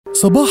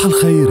صباح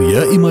الخير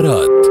يا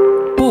إمارات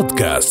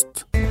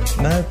بودكاست.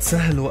 ما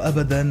تسهلوا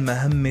أبدا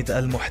مهمة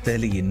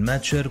المحتالين، ما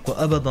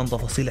تشاركوا أبدا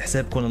تفاصيل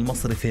حسابكم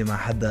المصرفي مع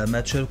حدا،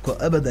 ما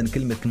تشاركوا أبدا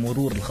كلمة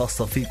المرور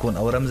الخاصة فيكم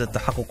أو رمز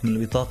التحقق من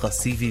البطاقة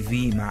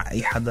CVV مع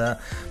أي حدا،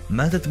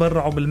 ما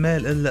تتبرعوا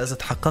بالمال إلا إذا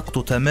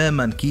تحققتوا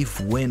تماما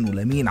كيف وين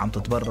ولمين عم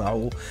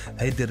تتبرعوا.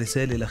 هيدي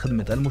الرسالة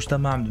لخدمة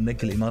المجتمع من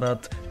بنك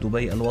الإمارات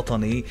دبي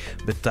الوطني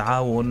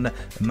بالتعاون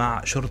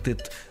مع شرطة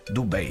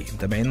دبي.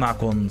 متابعين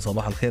معكم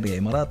صباح الخير يا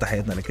إمارات،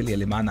 تحياتنا لكل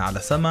يلي معنا على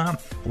سمع.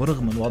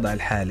 ورغم الوضع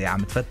الحالي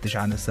عم تفتش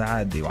عن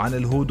السعادة وعن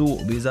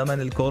الهدوء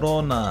بزمن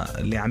الكورونا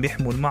اللي عم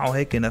يحمل معه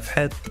هيك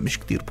نفحات مش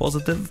كتير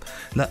بوزيتيف،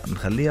 لا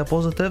نخليها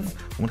بوزيتيف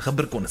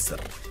ونخبركم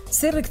السر.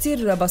 سر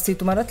كتير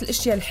بسيط، ومرات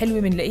الاشياء الحلوة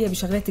بنلاقيها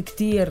بشغلات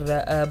كتير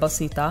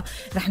بسيطة.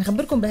 رح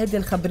نخبركم بهذه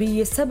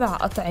الخبرية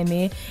 7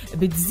 أطعمة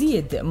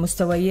بتزيد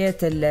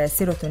مستويات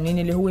السيروتونين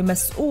اللي هو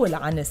مسؤول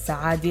عن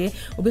السعادة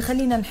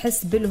وبيخلينا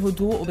نحس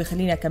بالهدوء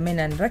وبيخلينا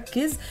كمان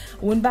نركز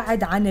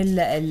ونبعد عن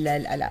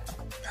القلق.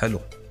 حلو،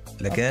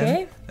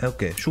 لكن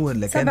اوكي شو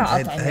لكن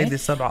هيدي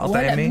 7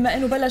 أطعمة. بما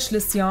انه بلش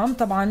الصيام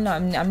طبعا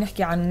عم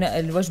نحكي عن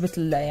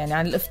الوجبة يعني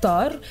عن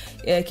الافطار،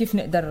 كيف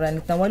نقدر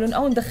نتناولهم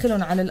او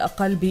ندخلهم على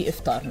الاقل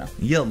بافطارنا.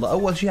 يلا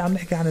اول شيء عم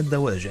نحكي عن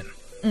الدواجن،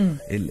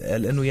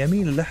 لأنه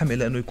يميل اللحم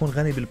إلى أنه يكون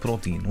غني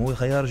بالبروتين، هو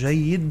خيار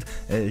جيد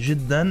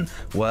جدا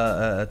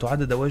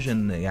وتعد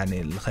دواجن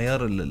يعني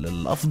الخيار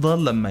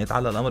الأفضل لما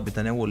يتعلق الأمر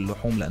بتناول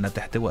اللحوم، لأنها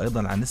تحتوي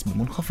أيضا على نسبة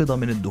منخفضة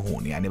من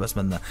الدهون. يعني بس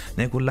بدنا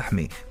ناكل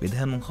لحمة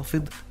بدهن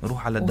منخفض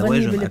نروح على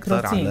الدواجن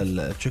أكتر، على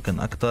التشيكن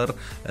أكتر،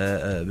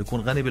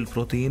 بيكون غني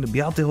بالبروتين،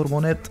 بيعطي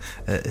هرمونات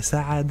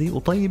سعادة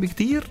وطيب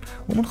كتير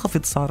ومنخفض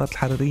السعرات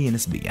الحرارية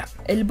نسبيا.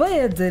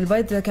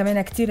 البيض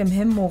كمان كتير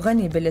مهم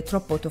وغني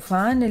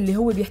بالتروبوتوفان اللي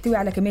هو بيحتوي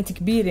على كميات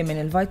كبيرة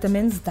من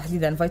الفيتامينز،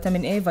 تحديدا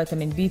فيتامين A،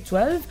 فيتامين B12،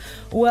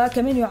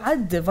 وكمان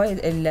يعد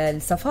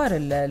الصفار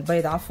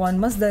البيض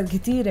مصدر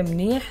كتير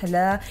منيح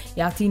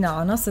ليعطينا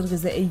عناصر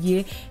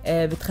غذائية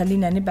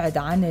بتخلينا نبعد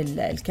عن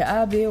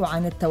الكآبة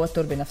وعن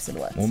التوتر بنفس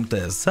الوقت.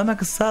 ممتاز.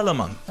 سمك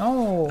السالمون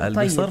طيب.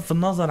 بصرف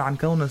النظر عن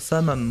كون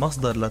السالمون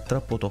مصدر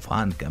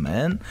للتروبوتوفان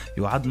كمان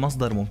يعد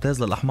مصدر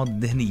ممتاز للأحماض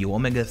الدهنية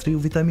وأوميجا 3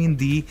 وفيتامين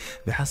دي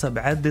بحسب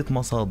عدة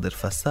مصادر.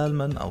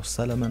 فالسالمون أو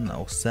السلمون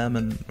أو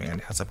السامن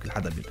يعني حسب كل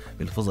حدا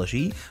بالفظة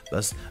شيء،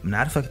 بس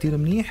بنعرفها كتير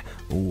منيح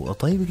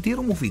وطيب كتير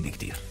ومفيد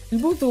كتير.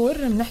 البذور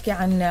بنحكي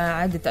عن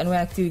عدة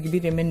أنواع كتير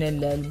كبيرة من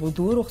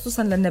البذور،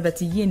 وخصوصا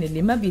للنباتيين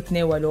اللي ما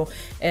بيتناولوا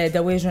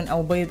دواجن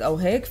أو بيض أو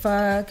هيك،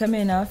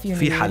 فكمان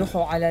فيهم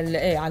يروحوا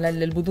على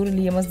البذور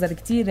اللي هي مصدر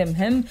كتير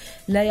مهم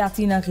لا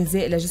يعطينا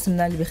غذاء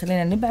لجسمنا اللي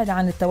بيخلينا نبعد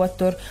عن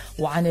التوتر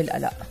وعن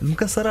القلق.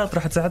 المكسرات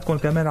رح تساعدكم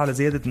كمان على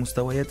زيادة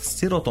مستويات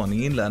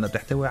السيروتونين لأنها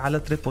بتحتوي على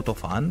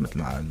تريبتوفان مثل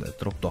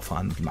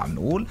ما عم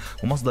نقول،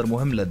 ومصدر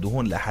مهم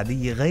للدهون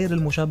الأحادية غير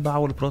المشبعة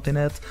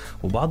والبروتينات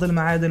وبعض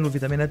المعادن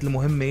والفيتامينات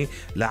المهمة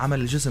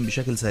لعمل الجسم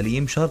بشكل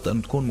سليم. شرط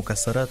أن تكون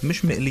مكسرات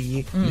مش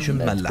مقلية مش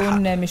مملحة،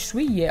 تكون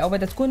مشوية أو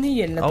بدها تكون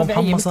هي الطبيعية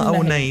أو محمصة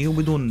أو ني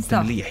وبدون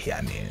تمليح.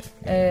 يعني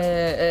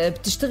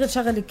بتشتغل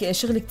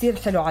شغل كتير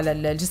حلو على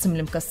الجسم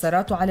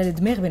المكسرات وعلى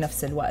الدماغ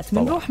بنفس الوقت.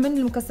 بنروح من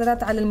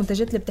المكسرات على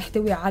المنتجات اللي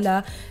بتحتوي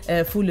على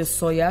فول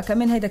الصويا،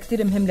 كمان هيدا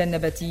كتير مهم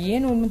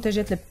للنباتيين.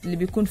 والمنتجات اللي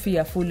بيكون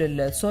فيها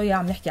فول الصويا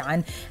عم نحكي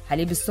عن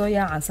حليب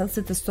الصويا، عن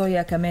صلصة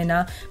الصويا،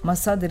 كمان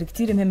مصادر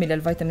كتير مهمة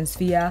للفيتامينز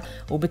فيها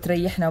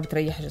وبتريحنا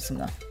وبتريح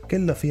جسمنا.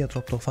 كلها فيها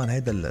تروبتوفان.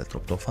 هيدا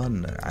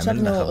التروبتوفان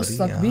عملنا خبرية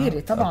قصة كبيرة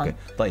طبعا. أوكي.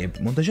 طيب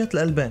منتجات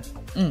الألبان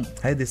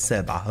هيدي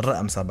 7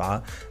 الرقم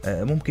 7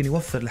 ممكن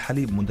يوفر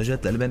الحليب.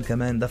 منتجات الألبان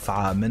كمان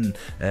دفعة من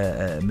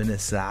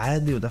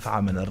السعادة ودفعة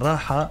من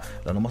الراحة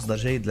لأنه مصدر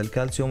جيد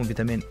للكالسيوم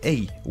وفيتامين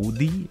A و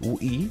D و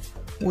E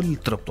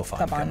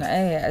والتروبتوفان طبعا.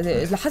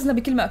 لاحظنا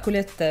بكل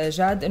مأكولات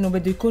جاد انه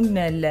بده يكون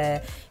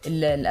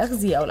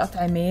الأغذية او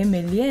الأطعمة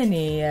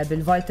مليانة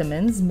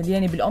بالفيتامينز،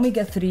 مليانة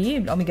بالاوميجا 3.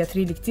 الاوميجا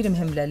 3 اللي كتير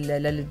مهم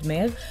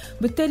للدماغ،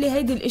 بالتالي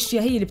هيدي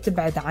الاشياء هي اللي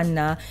بتبعد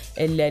عنا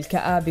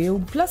الكآبة،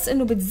 وبلس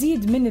انه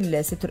بتزيد من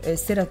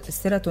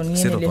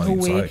السيروتونين اللي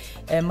هو صحيح.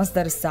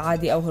 مصدر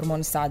السعادة او هرمون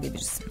السعادة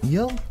بالجسم.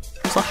 يلا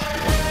صح،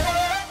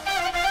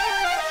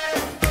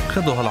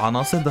 خذوا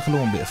هالعناصر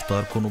دخلوهم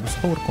بإفطاركم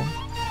وبسحوركم.